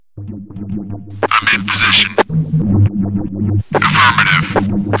Position. Affirmative.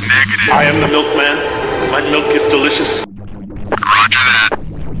 Negative. I am the milkman. My milk is delicious. Roger that.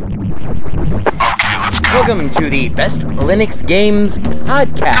 Okay, let's go. Welcome to the Best Linux Games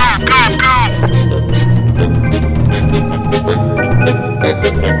Podcast.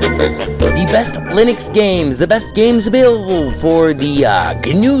 The best Linux games, the best games available for the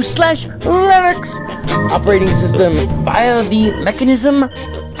GNU/Linux operating system via the mechanism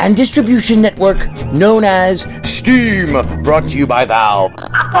and distribution network known as Steam, brought to you by Valve.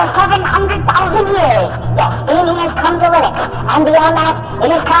 After 700,000 years, yes, gaming has come to Linux, and beyond that, it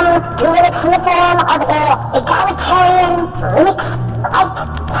has come to Linux in the form of an egalitarian Linux-like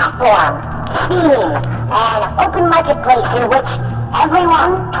platform, Steam, an open marketplace in which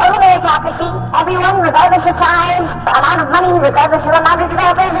everyone, total meritocracy, everyone, regardless of size, amount of money, regardless of amount of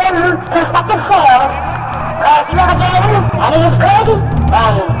developers, and prospective sales, if you have a game, and it is good,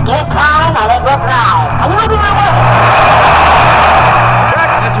 then give it time, and it will thrive, and you will be rewarded.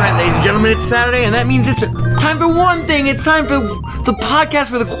 That's right, ladies and gentlemen, it's Saturday, and that means it's time for one thing. It's time for the podcast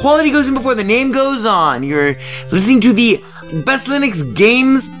where the quality goes in before the name goes on. You're listening to the Best Linux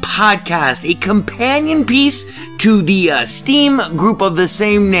Games Podcast, a companion piece to the Steam group of the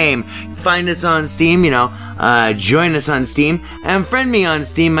same name. Find us on Steam, join us on Steam, and friend me on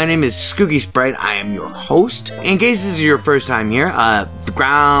Steam. My name is Skooky Sprite. I am your host. In case this is your first time here, the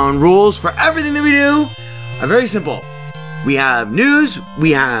ground rules for everything that we do are very simple. We have news, we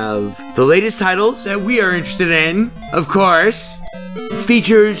have the latest titles that we are interested in, of course,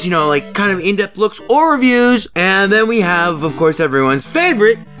 features, kind of in-depth looks or reviews, and then we have, of course, everyone's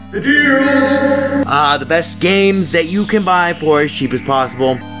favorite, the deals! The best games that you can buy for as cheap as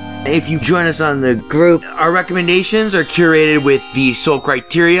possible. If you join us on the group, our recommendations are curated with the sole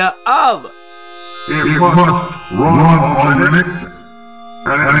criteria of it must run on Linux,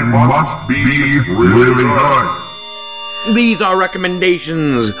 and it must be really good. These are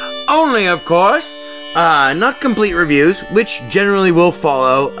recommendations only, of course, not complete reviews, which generally will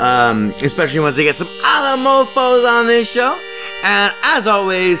follow, especially once they get some other mofos on this show. And as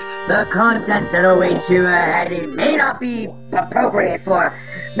always, the content that awaits you ahead may not be appropriate for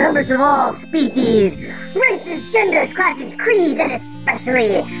members of all species, races, genders, classes, creeds, and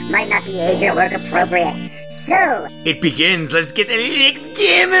especially might not be age or work appropriate. So, it begins. Let's get the Linux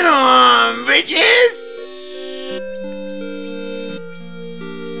gaming on, bitches!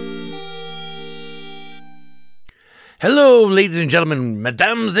 Hello, ladies and gentlemen,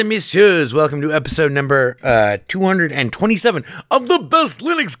 mesdames and messieurs. Welcome to episode number 227 of the Best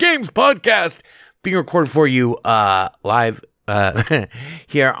Linux Games Podcast, being recorded for you live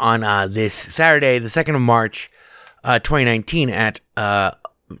here on this Saturday, the 2nd of March, 2019 at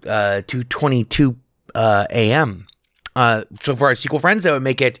 2:22 a.m. So for our sequel friends, that would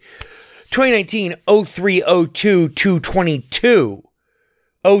make it 2019 0302 222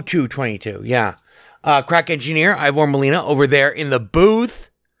 0222, yeah. Crack engineer Ivor Molina over there in the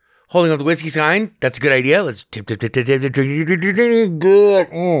booth, holding up the whiskey sign. That's a good idea. Let's tip. Good.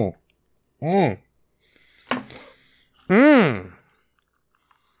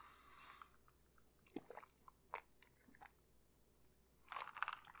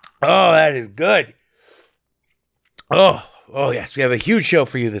 Oh, that is good. Oh, yes. We have a huge show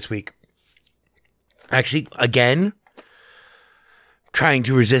for you this week. Actually, again, trying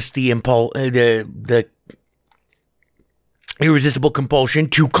to resist the irresistible compulsion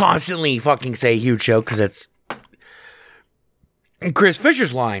to constantly fucking say huge show, because that's Chris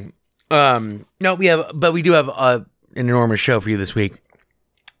Fisher's line. No, we do have an enormous show for you this week.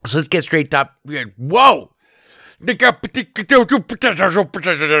 So let's get straight up. Whoa! Let's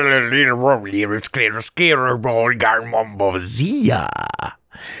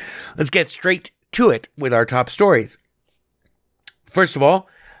get straight to it with our top stories. First of all,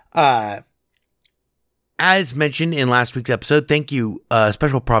 as mentioned in last week's episode, thank you.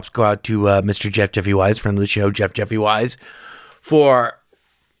 Special props go out to Mr. Jeffy Wise, friend of the show, Jeffy Wise, for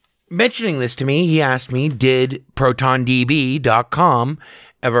mentioning this to me. He asked me, did ProtonDB.com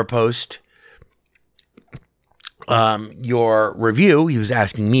ever post your review? He was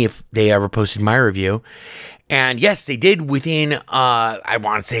asking me if they ever posted my review. And yes, they did within, I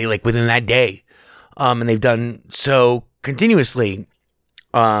want to say, within that day. And they've done so continuously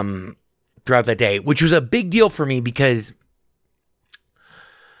throughout that day, which was a big deal for me because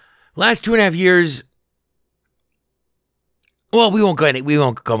last 2.5 years, well, we won't go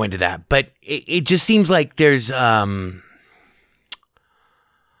into that, but it just seems like there's a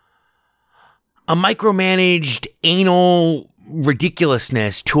micromanaged anal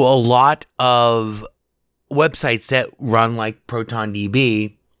ridiculousness to a lot of websites that run like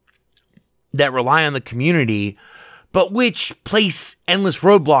ProtonDB that rely on the community, but which place endless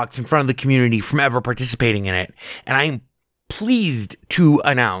roadblocks in front of the community from ever participating in it. And I'm pleased to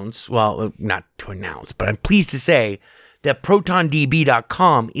announce, well, not to announce, but I'm pleased to say that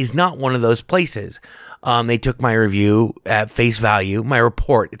ProtonDB.com is not one of those places. They took my review at face value, my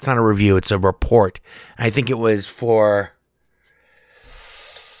report. It's not a review, it's a report. I think it was for,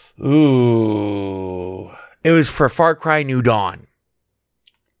 it was for Far Cry New Dawn,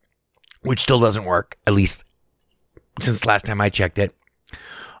 which still doesn't work, at least since the last time I checked it.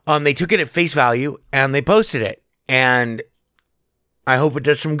 They took it at face value and they posted it, and I hope it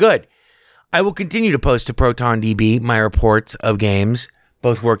does some good. I will continue to post to ProtonDB my reports of games,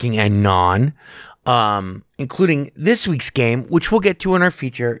 both working and non, including this week's game, which we'll get to in our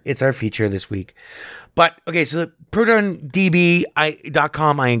feature. It's our feature this week. But, okay, so the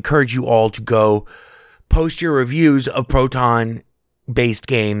ProtonDB.com, I encourage you all to go post your reviews of Proton-based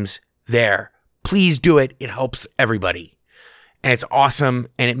games there. Please do it. It helps everybody. And it's awesome,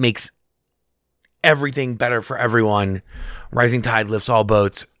 and it makes everything better for everyone. Rising tide lifts all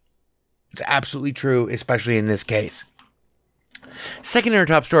boats. It's absolutely true, especially in this case. Second in our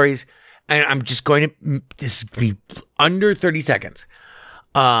top stories, and I'm just going to, this is going to be under 30 seconds.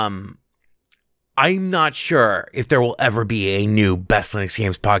 I'm not sure if there will ever be a new Best Linux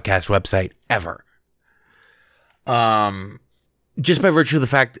Games podcast website, ever. Just by virtue of the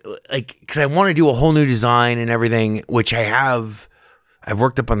fact, like, because I want to do a whole new design and everything, which I have. I've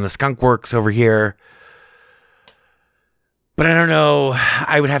worked up on the Skunkworks over here. But I don't know,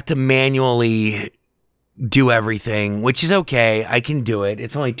 I would have to manually do everything, which is okay. I can do it.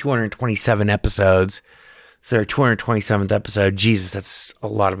 It's only 227 episodes. So our 227th episode. Jesus, that's a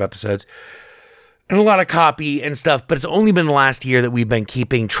lot of episodes. And a lot of copy and stuff. But it's only been the last year that we've been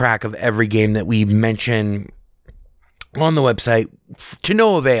keeping track of every game that we mention on the website to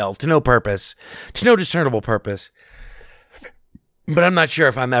no avail, to no purpose, to no discernible purpose. But I'm not sure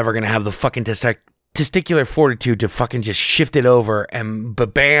if I'm ever going to have the fucking testicular fortitude to fucking just shift it over and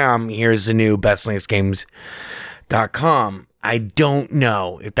bam, here's the new bestlinuxgames.com. I don't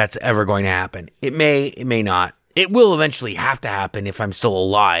know if that's ever going to happen. It may not. It will eventually have to happen if I'm still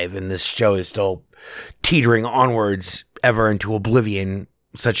alive and this show is still teetering onwards ever into oblivion,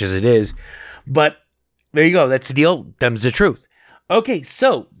 such as it is. But there you go. That's the deal. Them's the truth. Okay,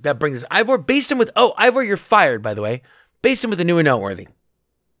 so that brings us Ivor. Based him with, Ivor, you're fired, by the way. Based him with a new and noteworthy.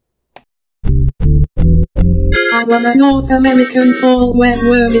 I was a North American fall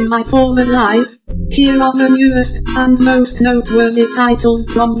worm in my former life. Here are the newest and most noteworthy titles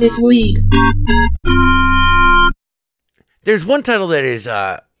from this week. There's one title that is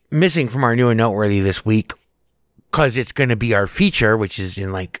missing from our new and noteworthy this week, because it's going to be our feature, which is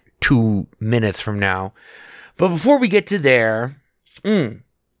in like 2 minutes from now. But before we get to there,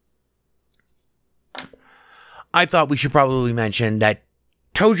 I thought we should probably mention that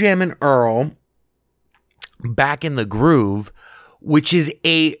ToeJam and Earl Back in the Groove, which is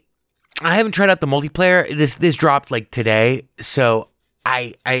I haven't tried out the multiplayer. This dropped like today, so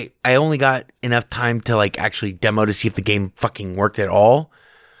I only got enough time to like actually demo to see if the game fucking worked at all.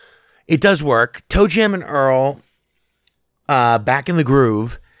 It does work. ToeJam and Earl Back in the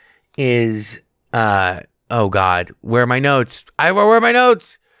Groove is oh god, where are my notes? Where are my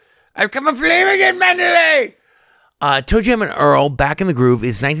notes? I've come a flame again mentally. ToeJam and Earl Back in the Groove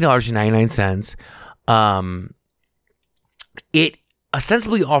is $19.99. It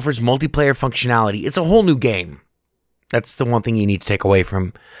ostensibly offers multiplayer functionality. It's a whole new game. That's the one thing you need to take away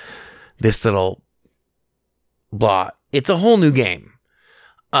from this little blah. It's a whole new game.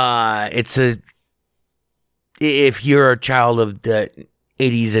 If you're a child of the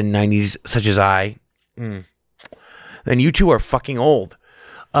 80s and 90s, such as I, then you two are fucking old.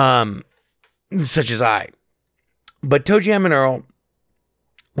 Such as I. But ToeJam and Earl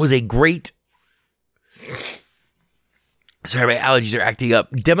was a great, sorry, my allergies are acting up,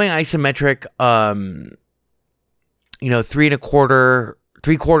 demi-isometric,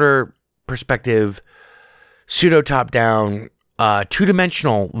 3/4 perspective, pseudo top-down,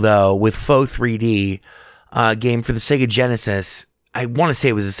 two-dimensional, though, with faux 3D, game for the Sega Genesis. I want to say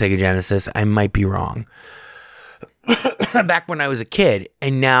it was a Sega Genesis. I might be wrong. Back when I was a kid,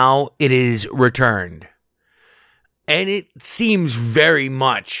 and now it is returned. And it seems very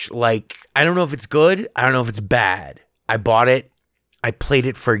much like, I don't know if it's good, I don't know if it's bad. I bought it, I played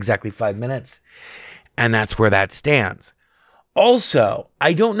it for exactly 5 minutes, and that's where that stands. Also,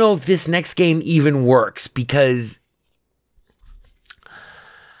 I don't know if this next game even works, because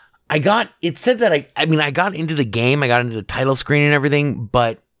it said that I got into the game, I got into the title screen and everything,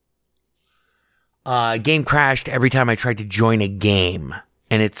 but game crashed every time I tried to join a game.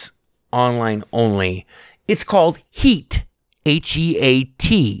 And it's online only. It's called Heat. Heat.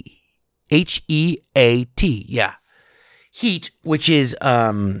 Heat. Yeah. Heat, which is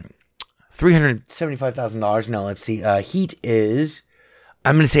 $375,000. No, let's see. Heat is,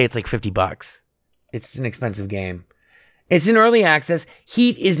 I'm going to say it's like $50. It's an expensive game. It's in early access.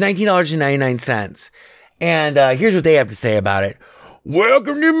 Heat is $19.99. And here's what they have to say about it.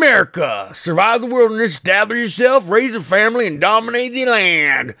 Welcome to America. Survive the wilderness, establish yourself, raise a family, and dominate the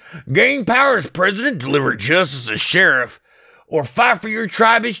land. Gain power as president, deliver justice as sheriff, or fight for your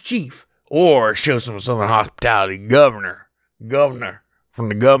tribe as chief, or show some southern hospitality, governor from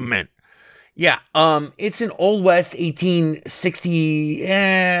the government. Yeah, it's an Old West 1860,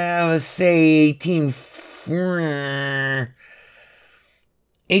 let's say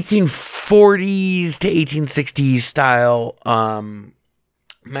 1840s to 1860s style,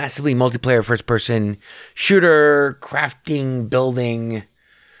 massively multiplayer first-person shooter, crafting, building,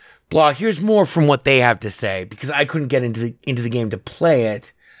 blah. Here's more from what they have to say, because I couldn't get into the game to play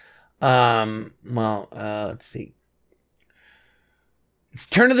it. Let's see. It's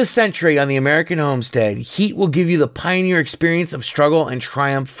turn of the century on the American homestead. Heat will give you the pioneer experience of struggle and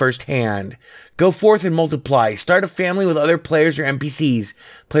triumph firsthand. Go forth and multiply. Start a family with other players or NPCs.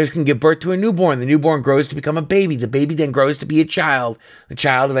 Players can give birth to a newborn. The newborn grows to become a baby. The baby then grows to be a child. The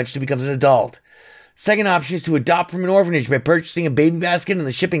child eventually becomes an adult. Second option is to adopt from an orphanage by purchasing a baby basket in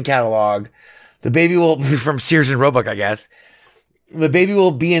the shipping catalog. The baby will, from Sears and Roebuck, I guess. The baby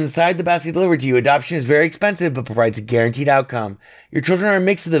will be inside the basket delivered to you. Adoption is very expensive, but provides a guaranteed outcome. Your children are a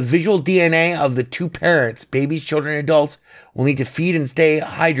mix of the visual DNA of the two parents. Babies, children, and adults will need to feed and stay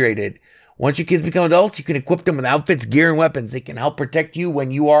hydrated. Once your kids become adults, you can equip them with outfits, gear, and weapons. They can help protect you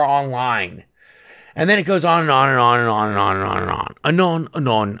when you are online. And then it goes on and on and on and on and on and on and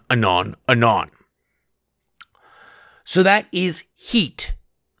on. Anon. So that is Heat.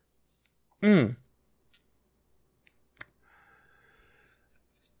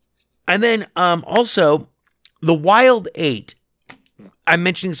 And then also, the Wild 8, I'm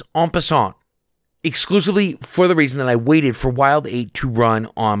mentioning this en passant, exclusively for the reason that I waited for Wild 8 to run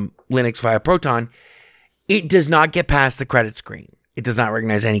on Linux via Proton. It does not get past the credit screen. It does not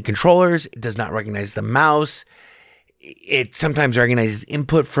recognize any controllers. It does not recognize the mouse. It sometimes recognizes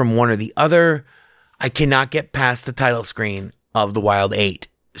input from one or the other. I cannot get past the title screen of the Wild 8.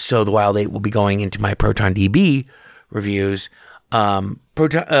 So the Wild 8 will be going into my Proton DB reviews. Wild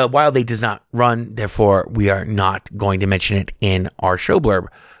 8 does not run, therefore we are not going to mention it in our show blurb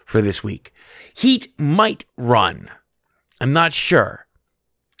for this week. Heat might run. I'm not sure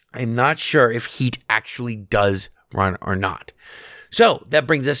if Heat actually does run or not. So that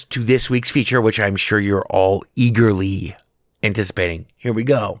brings us to this week's feature, which I'm sure you're all eagerly anticipating. Here we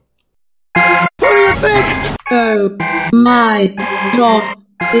go. Oh my god.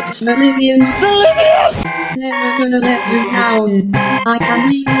 It's Bolivians. Never gonna let you down. I can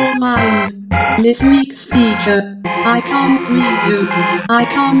read your mind. This week's feature. I can't read you. I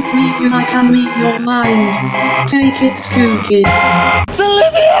can't read you. I can read your mind. Take it, Kooky.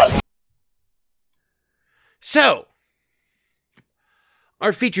 So,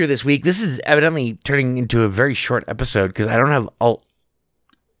 our feature this week. This is evidently turning into a very short episode because I do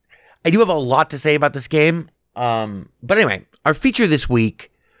have a lot to say about this game. But anyway, our feature this week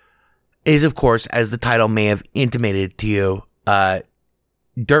is, of course, as the title may have intimated to you,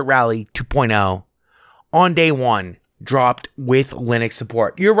 Dirt Rally 2.0 on day one dropped with Linux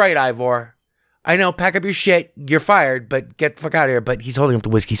support. You're right, Ivor. I know, pack up your shit. You're fired, but get the fuck out of here. But he's holding up the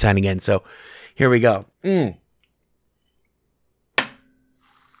whiskey sign again, so here we go.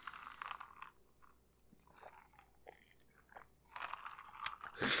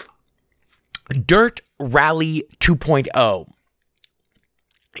 Dirt Rally 2.0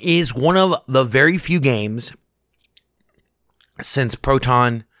 is one of the very few games since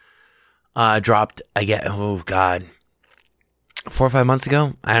Proton dropped, 4 or 5 months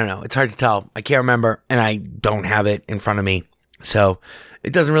ago. I don't know. It's hard to tell. I can't remember, and I don't have it in front of me, so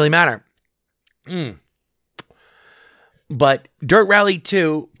it doesn't really matter. But Dirt Rally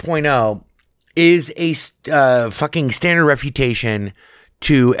 2.0 is a fucking standard refutation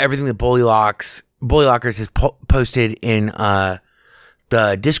to everything that Bullylockers has posted in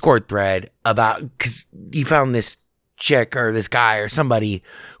the Discord thread about, because you found this chick or this guy or somebody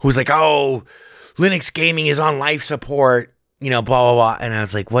who was like, oh, Linux gaming is on life support, blah, blah, blah. And I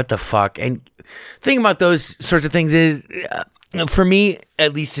was like, what the fuck? And the thing about those sorts of things is, for me,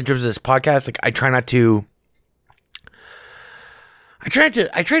 at least in terms of this podcast, like I try to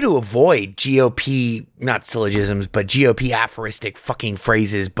avoid GOP, not syllogisms, but GOP aphoristic fucking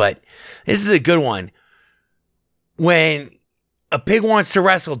phrases, but this is a good one. When a pig wants to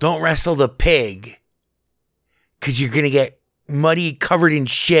wrestle, don't wrestle the pig. Because you're going to get muddy, covered in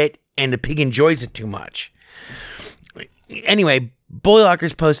shit, and the pig enjoys it too much. Anyway,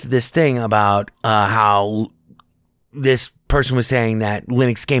 Boylockers posted this thing about how this person was saying that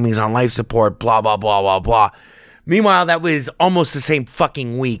Linux gaming is on life support, blah, blah, blah, blah, blah. Meanwhile, that was almost the same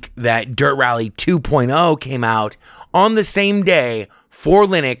fucking week that Dirt Rally 2.0 came out on the same day for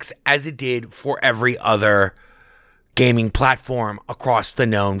Linux as it did for every other gaming platform across the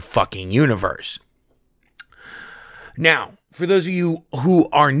known fucking universe. Now, for those of you who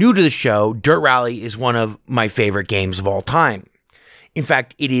are new to the show, Dirt Rally is one of my favorite games of all time. In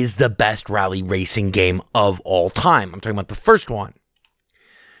fact, it is the best rally racing game of all time. I'm talking about the first one.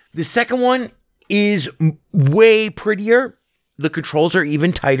 The second one is way prettier. The controls are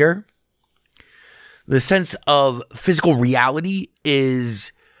even tighter. The sense of physical reality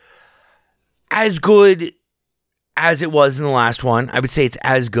is as good as it was in the last one. I would say it's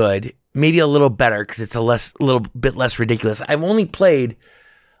as good. Maybe a little better because it's a little bit less ridiculous. I've only played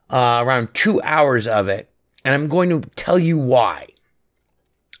around 2 hours of it, and I'm going to tell you why.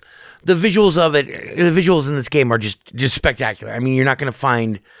 The visuals in this game are just spectacular. I mean, you're not going to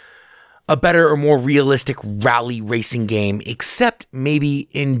find a better or more realistic rally racing game, except maybe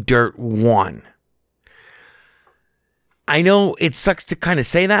in Dirt 1. I know it sucks to kind of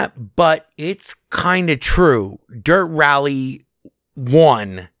say that, but it's kind of true. Dirt Rally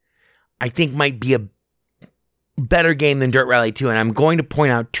 1, I think, might be a better game than Dirt Rally 2, and I'm going to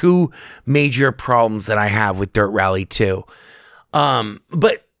point out two major problems that I have with Dirt Rally 2.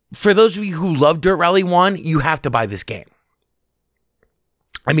 But for those of you who love Dirt Rally 1, you have to buy this game.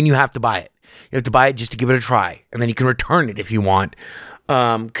 I mean, you have to buy it. You have to buy it just to give it a try, and then you can return it if you want,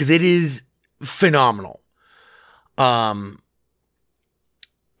 because it is phenomenal. All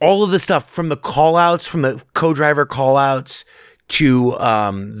of the stuff from the callouts, from the co-driver callouts to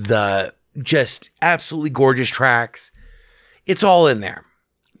the just absolutely gorgeous tracks, it's all in there.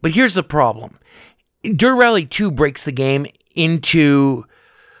 But here's the problem. Dirt Rally 2 breaks the game into,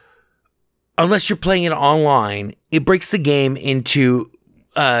 unless you're playing it online, it breaks the game into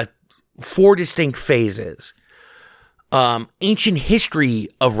 4 distinct phases. Ancient history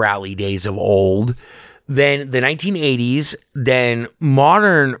of rally days of old, then the 1980s, then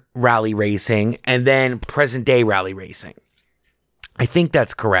modern rally racing, and then present day rally racing. I think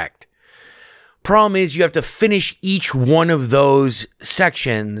that's correct. Problem is, you have to finish each one of those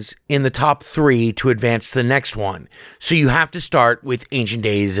sections in the top 3 to advance to the next one. So you have to start with Ancient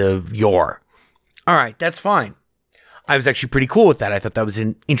Days of Yore. All right, that's fine. I was actually pretty cool with that. I thought that was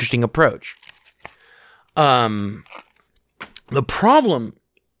an interesting approach. The problem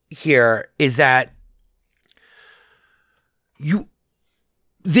here is that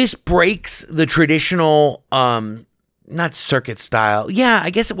this breaks the traditional, not circuit style. Yeah, I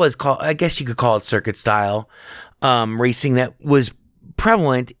guess you could call it circuit style, racing that was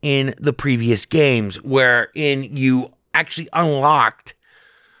prevalent in the previous games, wherein you actually unlocked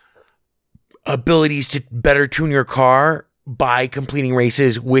abilities to better tune your car by completing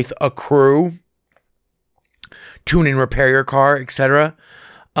races with a crew, tune and repair your car, etc.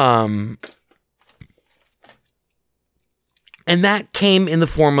 And that came in the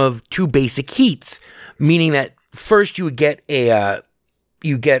form of 2 basic heats, meaning that first you would get a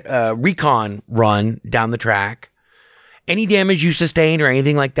recon run down the track. Any damage you sustained or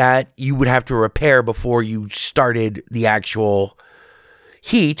anything like that, you would have to repair before you started the actual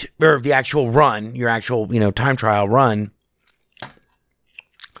heat, or the actual run, your actual, time trial run.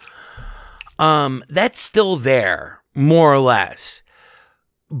 That's still there, more or less.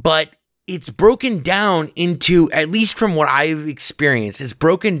 But it's broken down into, at least from what I've experienced, it's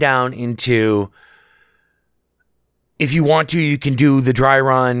broken down into, if you want to, you can do the dry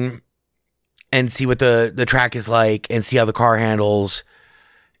run and see what the track is like and see how the car handles,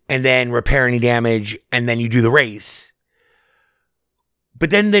 and then repair any damage, and then you do the race. But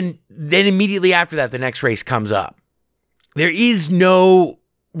then immediately after that, the next race comes up. There is no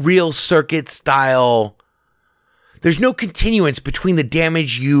real circuit style. There's no continuance between the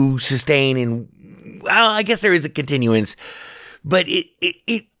damage you sustain and, well, I guess there is a continuance, but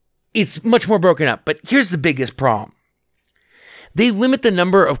it's much more broken up. But here's the biggest problem. They limit the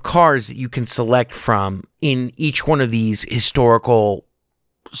number of cars that you can select from in each one of these historical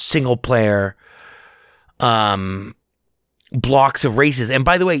single player blocks of races. And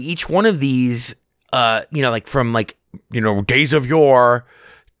by the way, each one of these, from Days of Yore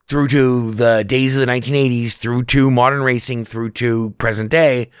through to the days of the 1980s, through to modern racing, through to present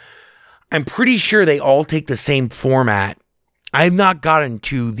day, I'm pretty sure they all take the same format. I have not gotten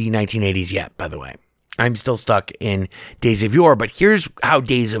to the 1980s yet, by the way. I'm still stuck in Days of Yore, but here's how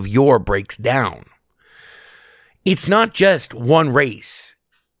Days of Yore breaks down. It's not just one race.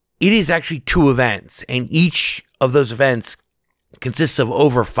 It is actually 2 events, and each of those events consists of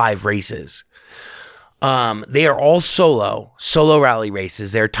over 5 races. They are all solo rally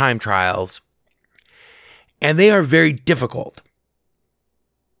races. They're time trials, and they are very difficult.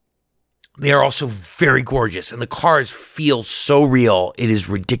 They are also very gorgeous, and the cars feel so real. It is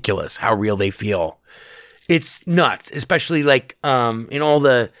ridiculous how real they feel. It's nuts, especially like in all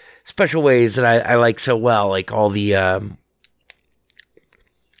the special ways that I like so well, like all the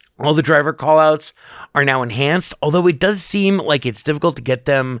driver callouts are now enhanced, although it does seem like it's difficult to get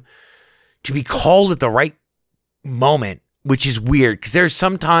them to be called at the right moment, which is weird because there's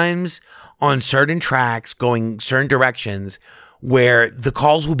sometimes on certain tracks going certain directions where the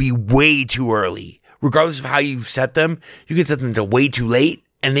calls will be way too early. Regardless of how you've set them, you can set them to way too late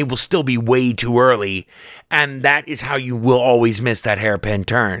and they will still be way too early. And that is how you will always miss that hairpin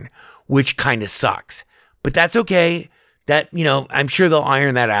turn, which kind of sucks. But that's okay. That, I'm sure they'll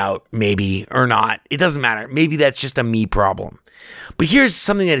iron that out, maybe, or not. It doesn't matter. Maybe that's just a me problem. But here's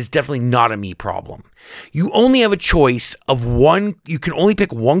something that is definitely not a me problem. You only have a choice of one. You can only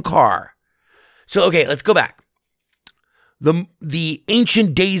pick one car. So, okay, let's go back. The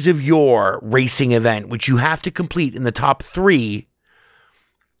Ancient Days of Yore racing event, which you have to complete in the top 3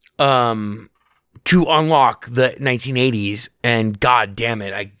 to unlock the 1980s. And God damn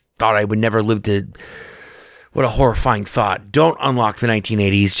it, I thought I would never live to... What a horrifying thought. Don't unlock the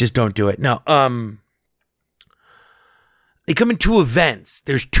 1980s. Just don't do it. No. They come in 2 events.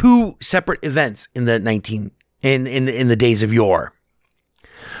 There's 2 separate events in the in the Days of Yore.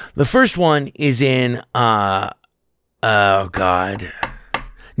 The first one is in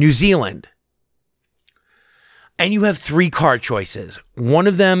New Zealand. And you have 3 car choices. One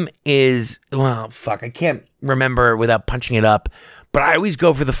of them is, I can't remember without punching it up, but I always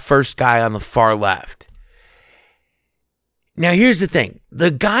go for the first guy on the far left. Now, here's the thing.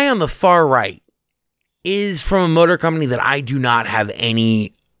 The guy on the far right is from a motor company that I do not have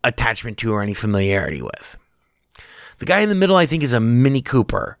any attachment to or any familiarity with. The guy in the middle, I think, is a Mini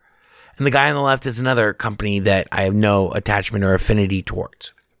Cooper. And the guy on the left is another company that I have no attachment or affinity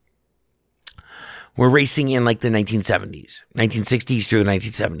towards. We're racing in like the 1970s, 1960s through the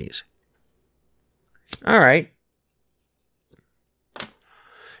 1970s. All right.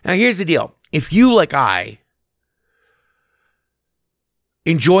 Now, here's the deal. If you, like I,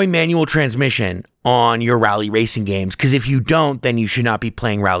 enjoy manual transmission on your rally racing games, because if you don't, then you should not be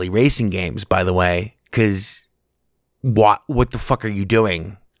playing rally racing games, by the way, because what the fuck are you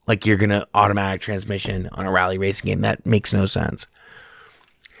doing? Like, you're going to automatic transmission on a rally racing game. That makes no sense.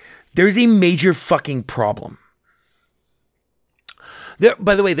 There's a major fucking problem.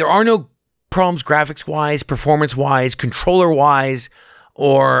 By the way, there are no problems graphics-wise, performance-wise, controller-wise,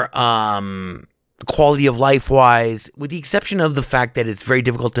 or quality of life-wise, with the exception of the fact that it's very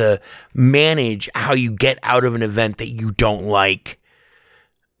difficult to manage how you get out of an event that you don't like.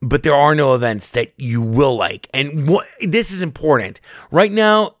 But there are no events that you will like. And this is important. Right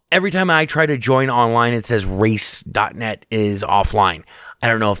now, every time I try to join online, it says race.net is offline. I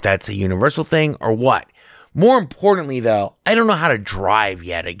don't know if that's a universal thing or what. More importantly, though, I don't know how to drive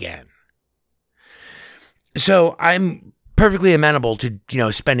yet again. So I'm perfectly amenable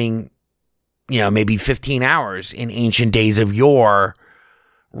to, spending, maybe 15 hours in Ancient Days of Yore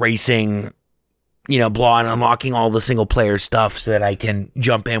racing, blah, and unlocking all the single player stuff so that I can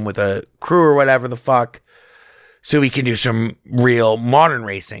jump in with a crew or whatever the fuck so we can do some real modern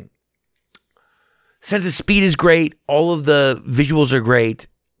racing. Sense of speed is great. All of the visuals are great.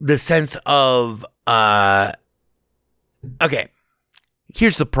 The sense of, okay,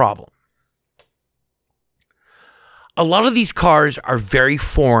 here's the problem. A lot of these cars are very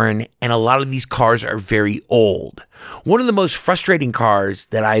foreign, and a lot of these cars are very old. One of the most frustrating cars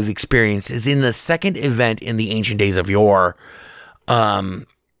that I've experienced is in the second event in the Ancient Days of Yore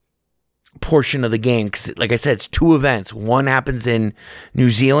portion of the game. Because, like I said, it's 2 events. One happens in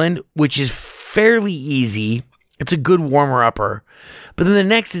New Zealand, which is fairly easy. It's a good warmer-upper. But then the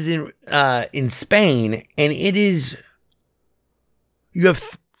next is in Spain, and it is... You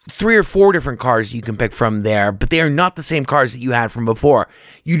have 3 or 4 different cars you can pick from there, but they are not the same cars that you had from before.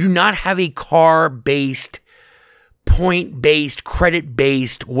 You do not have a car-based, point-based,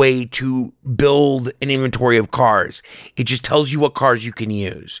 credit-based way to build an inventory of cars. It just tells you what cars you can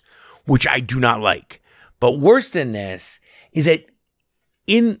use, which I do not like. But worse than this is that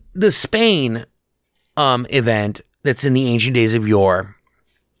in the Spain event that's in the Ancient Days of Yore,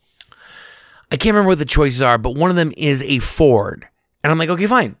 I can't remember what the choices are, but one of them is a Ford. And I'm like, okay,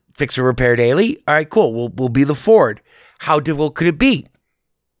 fine. fix or repair daily. All right, cool. We'll be the Ford. How difficult could it be?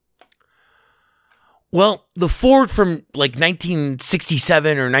 Well, the Ford from like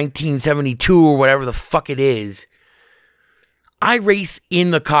 1967 or 1972 or whatever the fuck it is, I race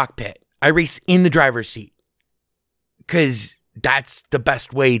in the cockpit. I race in the driver's seat. Because that's the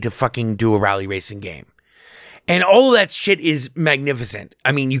best way to fucking do a rally racing game. And all of that shit is magnificent.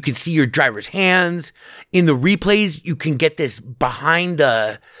 I mean, you can see your driver's hands. In the replays, you can get this behind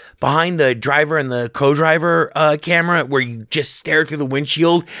the driver and the co-driver camera where you just stare through the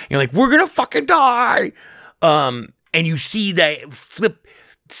windshield. And you're like, we're gonna fucking die. And you see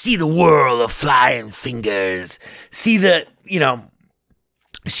see the world of flying fingers. See the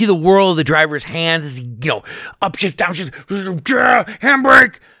whirl of the driver's hands as he, up shift, down shift,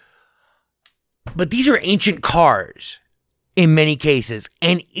 handbrake. But these are ancient cars in many cases.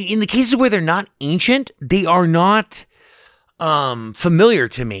 And in the cases where they're not ancient, they are not familiar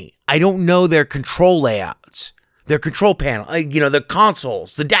to me. I don't know their control layouts, their control panel, the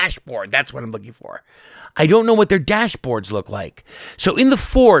consoles, the dashboard. That's what I'm looking for. I don't know what their dashboards look like. So in the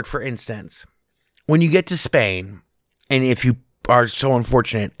Ford, for instance, when you get to Spain, and if you are so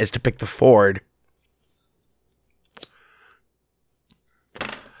unfortunate as to pick the Ford,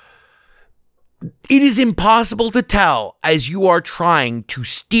 it is impossible to tell as you are trying to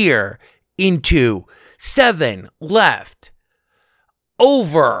steer into 7 left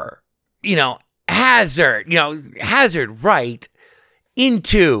over, hazard right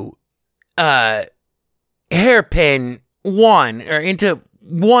into hairpin 1 or into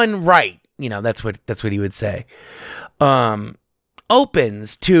 1 right. That's what he would say.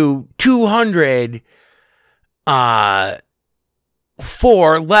 Opens to 200 4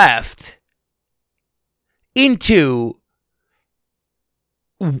 left into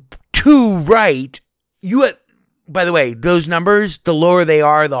 2 right. By the way, those numbers, the lower they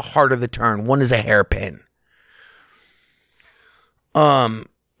are, the harder the turn. 1 is a hairpin.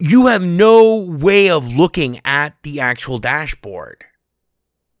 You have no way of looking at the actual dashboard.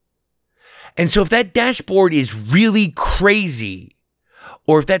 And so if that dashboard is really crazy,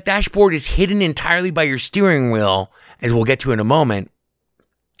 or if that dashboard is hidden entirely by your steering wheel, as we'll get to in a moment,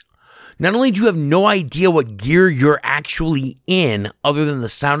 not only do you have no idea what gear you're actually in other than the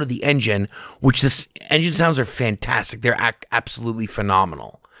sound of the engine, which the engine sounds are fantastic. They're absolutely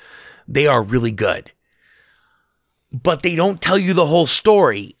phenomenal. They are really good. But they don't tell you the whole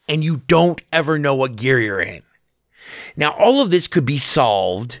story, and you don't ever know what gear you're in. Now, all of this could be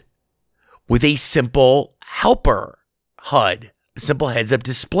solved with a simple helper HUD, a simple heads-up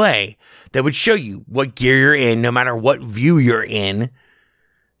display that would show you what gear you're in, no matter what view you're in.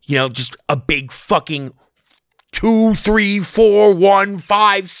 Just a big fucking 2, 3, 4, 1,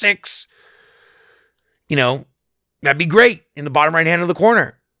 5, 6. That'd be great in the bottom right hand of the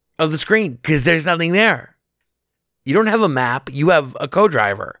corner of the screen because there's nothing there. You don't have a map. You have a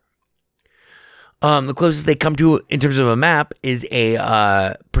co-driver. The closest they come to in terms of a map is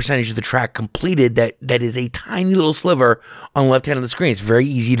a percentage of the track completed that is a tiny little sliver on the left hand of the screen. It's very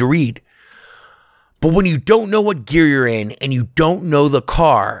easy to read. But when you don't know what gear you're in and you don't know the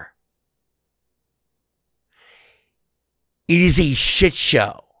car, it is a shit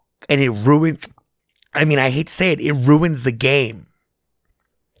show. And it ruins, I hate to say it, it ruins the game.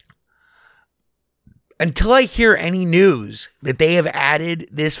 Until I hear any news that they have added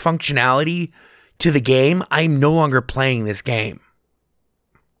this functionality to the game, I'm no longer playing this game.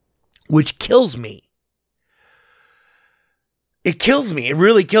 Which kills me. It kills me. It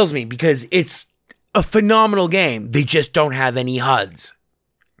really kills me because it's a phenomenal game. They just don't have any HUDs.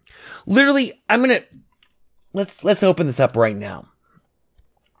 Literally, let's open this up right now.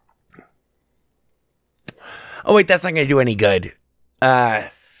 Oh wait, that's not going to do any good. Hang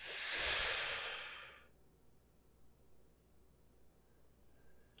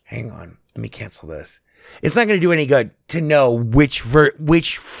on. Let me cancel this. It's not going to do any good to know which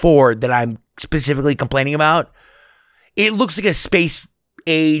Ford that I'm specifically complaining about. It looks like a space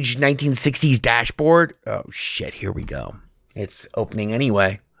age 1960s dashboard. Oh shit, here we go. It's opening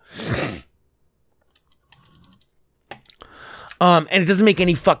anyway. And it doesn't make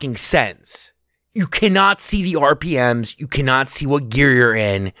any fucking sense. You cannot see the RPMs. You cannot see what gear you're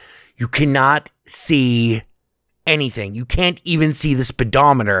in. You cannot see anything. You can't even see the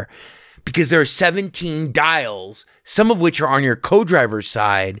speedometer because there are 17 dials, some of which are on your co-driver's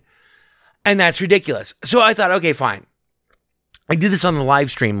side, and that's ridiculous. So I thought, okay, fine. I did this on the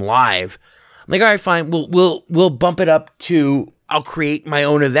live stream live. I'm like, all right, fine. We'll bump it up to, I'll create my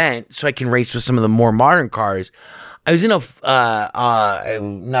own event so I can race with some of the more modern cars. I was in not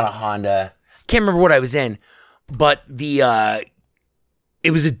a Honda. Can't remember what I was in, but the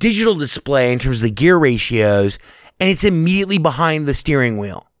it was a digital display in terms of the gear ratios, and it's immediately behind the steering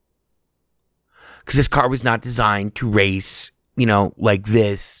wheel. Because this car was not designed to race, like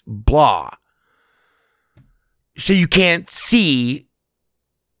this, blah. So you can't see.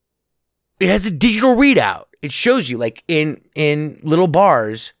 It has a digital readout. It shows you, like, in little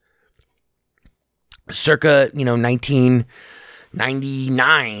bars, circa,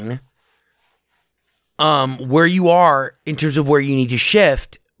 1999, where you are in terms of where you need to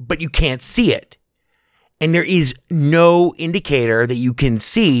shift, but you can't see it. And there is no indicator that you can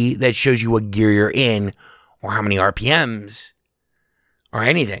see that shows you what gear you're in or how many RPMs or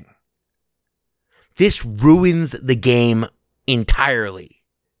anything. This ruins the game entirely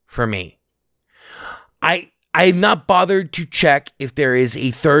for me. I'm not bothered to check if there is a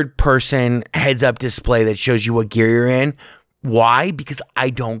third-person heads-up display that shows you what gear you're in. Why? Because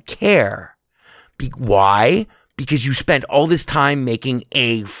I don't care. Why? Because you spent all this time making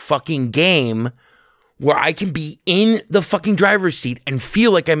a fucking game where I can be in the fucking driver's seat and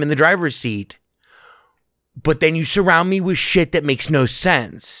feel like I'm in the driver's seat, but then you surround me with shit that makes no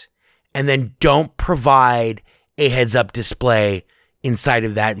sense, and then don't provide a heads-up display inside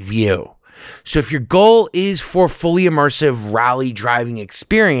of that view. So if your goal is for fully immersive rally driving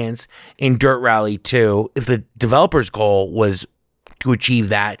experience in Dirt Rally 2, if the developer's goal was to achieve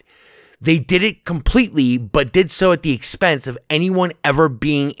that, they did it completely, but did so at the expense of anyone ever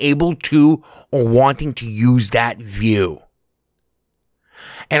being able to or wanting to use that view.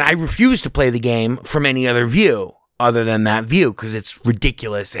 And I refuse to play the game from any other view other than that view, because it's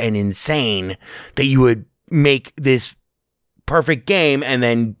ridiculous and insane that you would make this perfect game and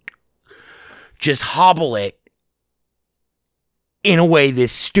then just hobble it in a way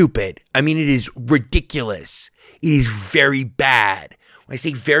this stupid. I mean, it is ridiculous. It is very bad. When I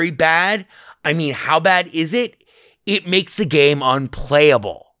say very bad, I mean, how bad is it? It makes the game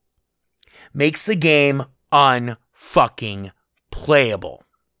unplayable. Makes the game unfucking playable.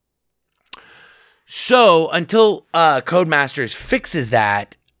 So until Codemasters fixes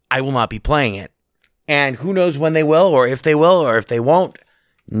that, I will not be playing it. And who knows when they will, or if they will, or if they won't.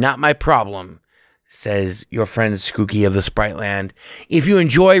 Not my problem, says your friend Skooky of the Spriteland. If you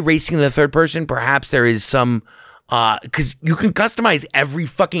enjoy racing in the third person, perhaps there is some... because you can customize every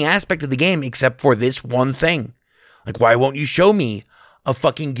fucking aspect of the game except for this one thing. Like, why won't you show me a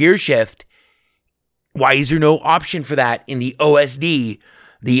fucking gear shift? Why is there no option for that in the OSD,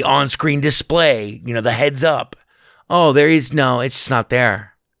 the on-screen display, the heads up? Oh, there is no, it's just not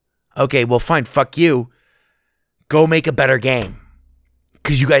there. Okay, well, fine, fuck you. Go make a better game.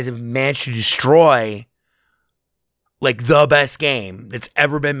 Because you guys have managed to destroy, like, the best game that's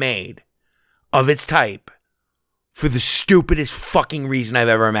ever been made of its type. For the stupidest fucking reason I've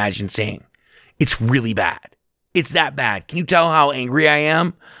ever imagined seeing. It's really bad. It's that bad. Can you tell how angry I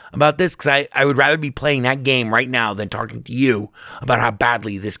am about this? Because I would rather be playing that game right now than talking to you about how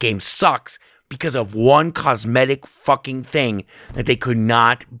badly this game sucks because of one cosmetic fucking thing that they could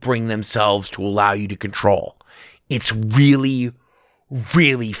not bring themselves to allow you to control. It's really,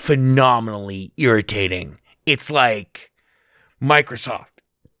 really phenomenally irritating. It's like Microsoft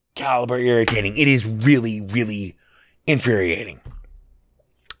caliber irritating. It is really, really infuriating.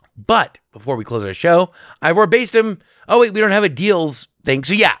 But before we close our show, Ivor Bastem. Oh wait, we don't have a deals thing.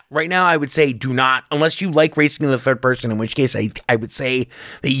 So yeah, right now I would say do not, unless you like racing in the third person, in which case I would say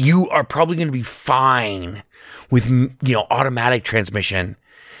that you are probably going to be fine with, automatic transmission.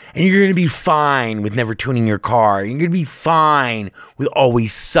 And you're going to be fine with never tuning your car. You're going to be fine with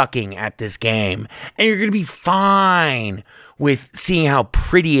always sucking at this game. And you're going to be fine with seeing how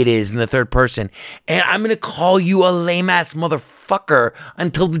pretty it is in the third person. And I'm going to call you a lame-ass motherfucker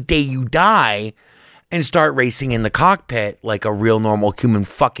until the day you die and start racing in the cockpit like a real normal human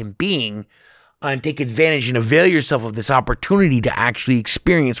fucking being and take advantage and avail yourself of this opportunity to actually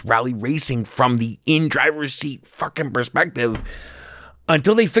experience rally racing from the in-driver's seat fucking perspective.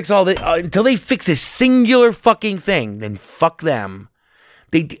 Until they fix until they fix a singular fucking thing, then fuck them.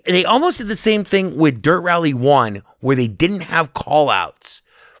 They almost did the same thing with Dirt Rally 1, where they didn't have call-outs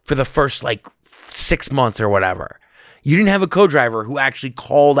for the first, 6 months or whatever. You didn't have a co-driver who actually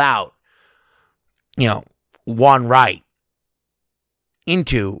called out, Juan Wright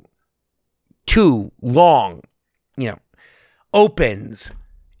into 2 long, opens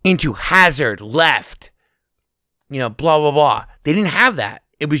into hazard left. Blah, blah, blah. They didn't have that.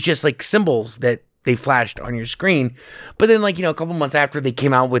 It was just symbols that they flashed on your screen. But then a couple months after they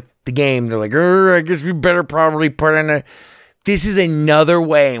came out with the game, they're like, I guess we better probably put in a... This is another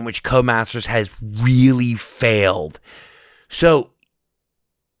way in which Codemasters has really failed. So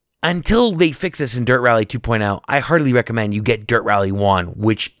until they fix this in Dirt Rally 2.0, I heartily recommend you get Dirt Rally 1,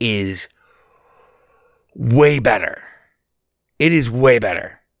 which is way better. It is way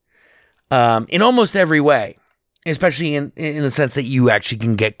better. In almost every way. Especially in the sense that you actually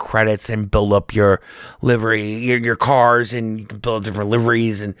can get credits and build up your livery, your cars, and you can build up different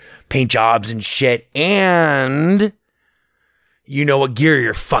liveries and paint jobs and shit. And you know what gear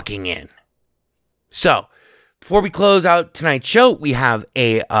you're fucking in. So, before we close out tonight's show, we have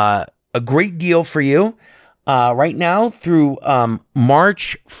a great deal for you. Right now through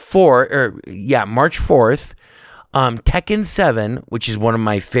March 4th, Tekken 7, which is one of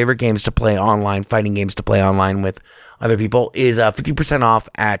my favorite games to play online, fighting games to play online with other people, is 50% off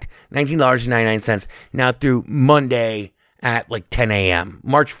at $19.99 now through Monday at like 10 a.m.,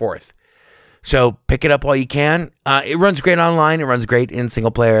 March 4th. So pick it up while you can. It runs great online. It runs great in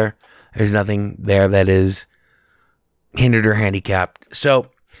single player. There's nothing there that is hindered or handicapped.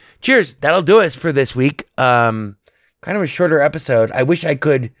 So cheers. That'll do us for this week. Kind of a shorter episode. I wish I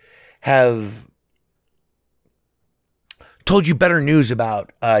could have told you better news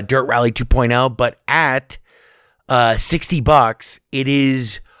about Dirt Rally 2.0, but at $60, it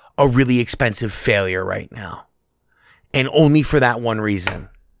is a really expensive failure right now. And only for that one reason.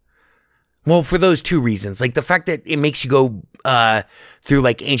 Well, for those two reasons. Like the fact that it makes you go through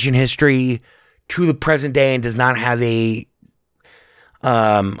like ancient history to the present day and does not have a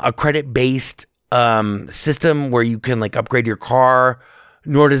credit-based system where you can like upgrade your car,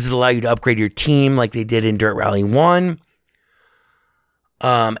 nor does it allow you to upgrade your team like they did in Dirt Rally 1.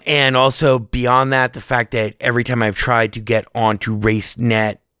 And also beyond that, the fact that every time I've tried to get onto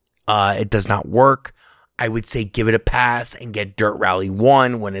RaceNet, it does not work. I would say give it a pass and get Dirt Rally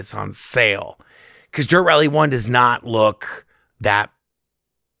 1 when it's on sale. Because Dirt Rally 1 does not look that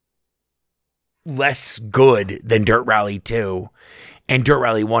less good than Dirt Rally 2. And Dirt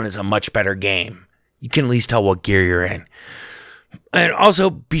Rally 1 is a much better game. You can at least tell what gear you're in. And also,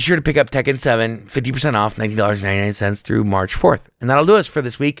 be sure to pick up Tekken 7, 50% off, $19.99 through March 4th. And that'll do us for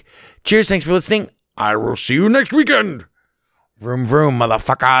this week. Cheers, thanks for listening. I will see you next weekend. Vroom, vroom,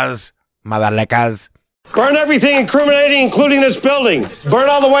 motherfuckers, motherleckers. Burn everything incriminating, including this building. Burn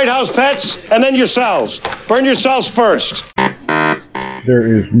all the White House pets, and then yourselves. Burn yourselves first.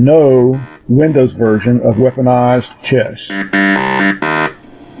 There is no Windows version of weaponized chess.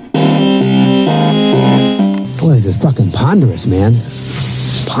 Boy, this is fucking ponderous, man.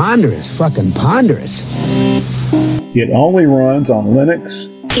 Ponderous, fucking ponderous. It only runs on Linux.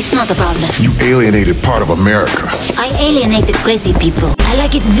 It's not a problem. You alienated part of America. I alienated crazy people. I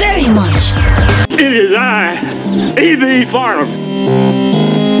like it very much. It is I, E.B. Farnham.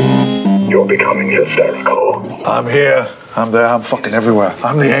 You're becoming hysterical. I'm here, I'm there, I'm fucking everywhere.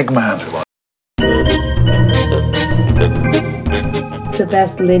 I'm the Eggman. The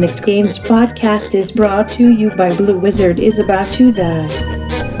Best Linux Games podcast is brought to you by Blue Wizard is About to Die.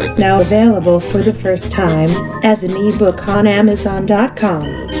 Now available for the first time as an ebook on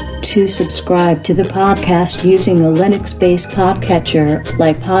Amazon.com. To subscribe to the podcast using a Linux-based podcatcher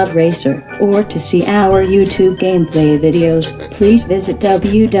like Podracer, or to see our YouTube gameplay videos, please visit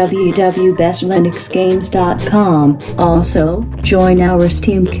www.bestlinuxgames.com. Also, join our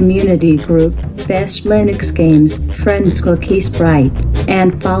Steam community group, Best Linux Games, Friends Cookie Sprite,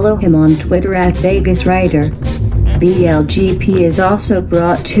 and follow him on Twitter at VegasWriter. BLGP is also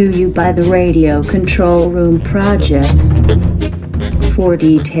brought to you by the Radio Control Room Project. For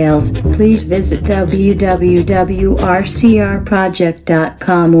details, please visit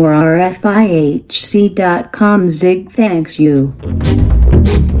www.rcrproject.com or rfihc.com. Zig thanks you.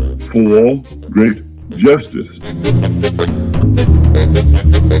 For great justice.